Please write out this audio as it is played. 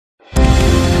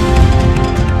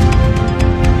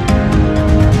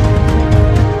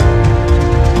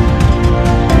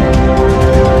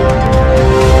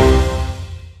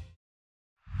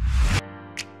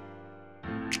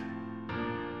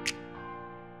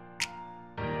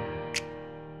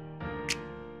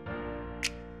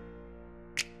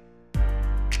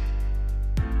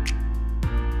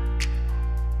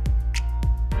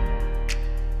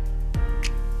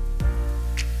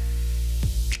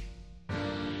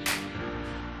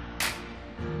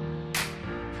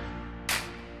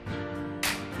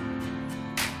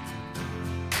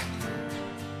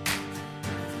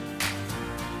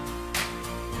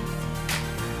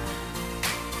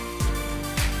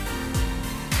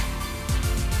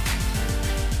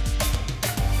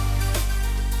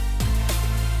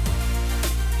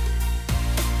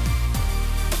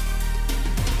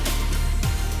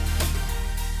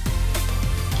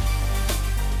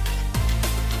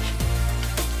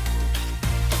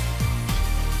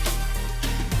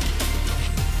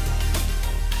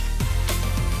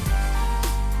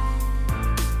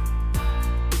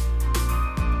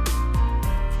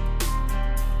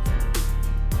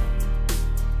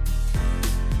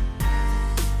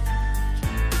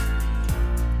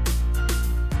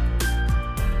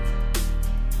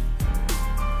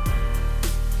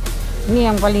Ini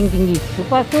yang paling tinggi.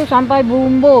 Lepas tu sampai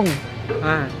bumbung.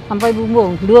 Sampai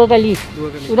bumbung 2 kali.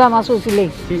 Sudah masuk siling.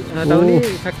 Tahun ni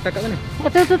takat mana?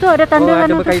 Tu ada tanda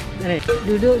kan. Ada berkait ni.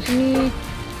 Duduk sini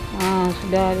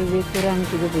sudah lebih kurang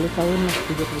 30 tahun lah.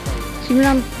 30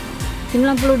 tahun.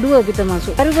 92 kita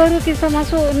masuk. Baru-baru kita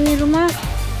masuk ni rumah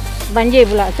banjir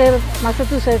pula. Masa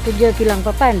tu saya kerja kilang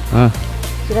papan.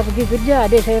 Sudah pergi kerja,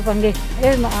 adik saya panggil,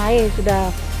 air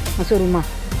sudah masuk rumah.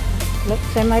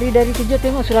 Saya mari dari kerja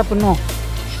tengok sudah penuh.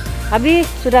 Habis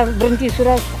sudah berhenti,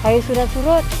 air sudah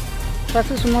surut. Lepas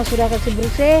tu semua sudah kasih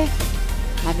bersih.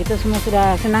 Kita semua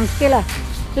sudah senang sikit lah.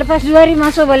 Lepas 2 hari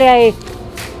masuk balik air.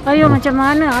 Ayo macam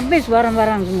mana, habis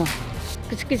barang-barang semua.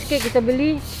 Sikit-sikit kita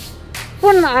beli,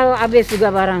 pun habis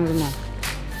juga barang semua.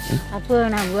 Apa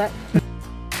nak buat?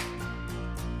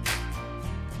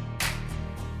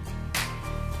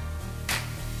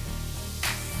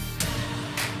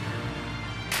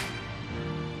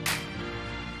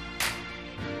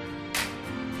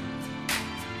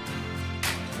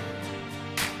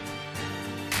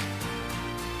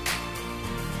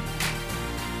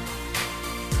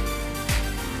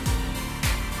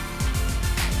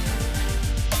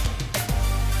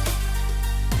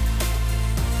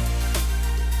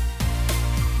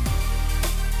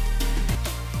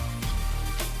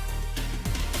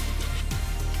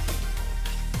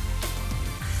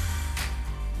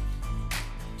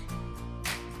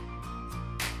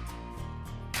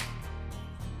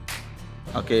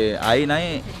 Okey, air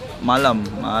naik malam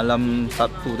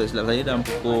Sabtu tak silap saya dalam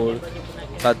pukul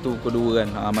 1 pukul 2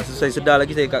 kan. Masa saya sedar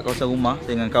lagi saya kat kawasan rumah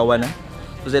saya dengan kawan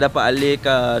So saya dapat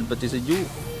alihkan peti sejuk.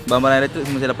 Barang-barang elektrik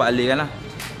semua saya dapat alihkan lah.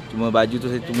 Cuma baju tu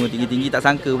saya cuma tinggi-tinggi, tak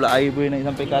sangka pula air boleh naik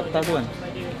sampai ke atas tu kan.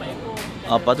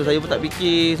 Lepas tu saya pun tak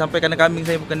fikir sampai kena kambing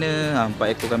saya pun kena.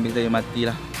 4 ekor kambing saya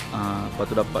matilah. Lepas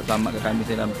tu dapat selamatkan kambing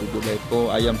saya dalam 17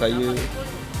 ekor, ayam saya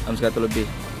dalam 100 lebih.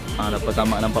 Dapat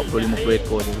selamat dalam 40-50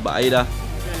 ekor je. Sebab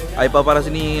air parah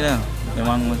sini lah.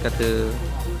 Memang kata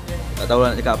tak tahu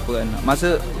nak cakap apa kan.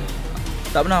 Masa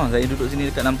tak pernah saya duduk sini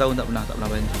dekat 6 tahun tak pernah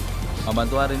bantu.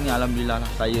 Bantuan hari ni alhamdulillah lah.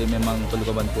 Saya memang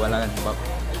perlukan bantuan lah kan. Sebab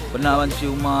pernah bantu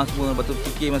rumah semua. Lepas tu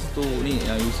fikir masa tu ni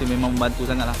Usim memang membantu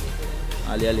sangat lah.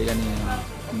 Alih-alih kan ni.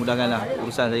 Mudahkan lah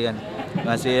urusan saya kan.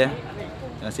 Terima kasih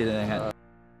Terima kasih sangat.